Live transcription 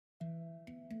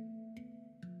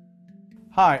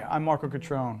Hi, I'm Marco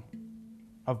Cutrone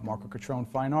of Marco Cutrone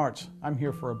Fine Arts. I'm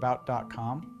here for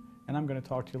About.com, and I'm going to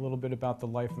talk to you a little bit about the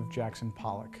life of Jackson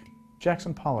Pollock.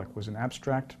 Jackson Pollock was an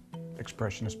abstract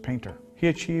expressionist painter. He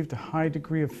achieved a high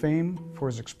degree of fame for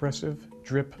his expressive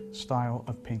drip style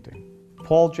of painting.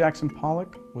 Paul Jackson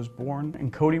Pollock was born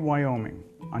in Cody, Wyoming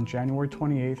on January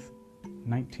 28,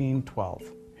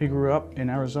 1912. He grew up in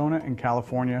Arizona and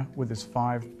California with his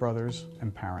 5 brothers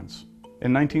and parents.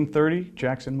 In 1930,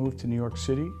 Jackson moved to New York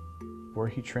City, where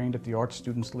he trained at the Art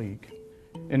Students League.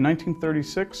 In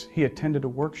 1936, he attended a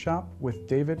workshop with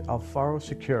David Alfaro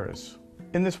Siqueiros.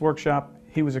 In this workshop,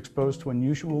 he was exposed to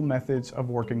unusual methods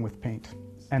of working with paint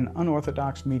and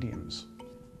unorthodox mediums.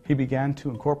 He began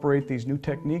to incorporate these new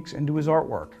techniques into his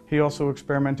artwork. He also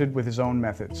experimented with his own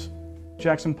methods.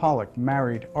 Jackson Pollock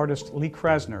married artist Lee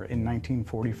Krasner in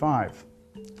 1945.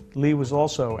 Lee was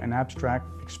also an abstract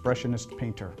expressionist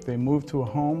painter. They moved to a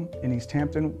home in East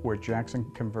Hampton where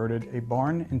Jackson converted a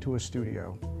barn into a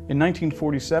studio. In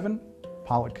 1947,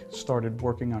 Pollock started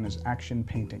working on his action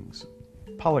paintings.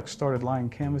 Pollock started laying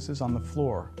canvases on the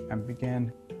floor and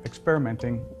began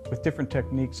experimenting with different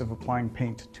techniques of applying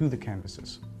paint to the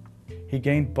canvases. He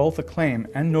gained both acclaim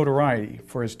and notoriety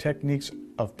for his techniques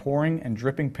of pouring and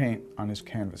dripping paint on his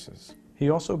canvases. He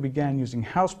also began using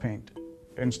house paint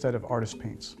instead of artist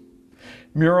paints.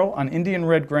 Mural on Indian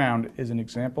red ground is an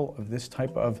example of this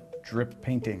type of drip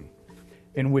painting,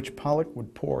 in which Pollock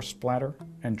would pour, splatter,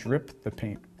 and drip the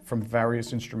paint from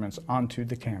various instruments onto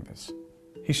the canvas.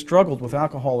 He struggled with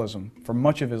alcoholism for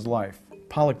much of his life.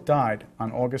 Pollock died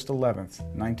on August 11,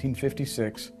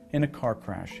 1956, in a car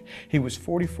crash. He was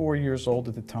 44 years old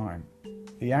at the time.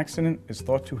 The accident is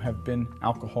thought to have been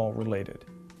alcohol-related.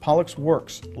 Pollock's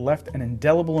works left an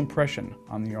indelible impression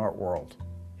on the art world.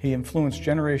 He influenced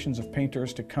generations of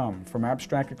painters to come, from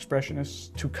abstract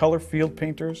expressionists to color field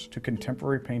painters to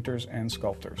contemporary painters and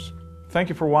sculptors. Thank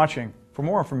you for watching. For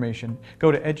more information,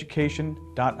 go to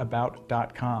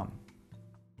education.about.com.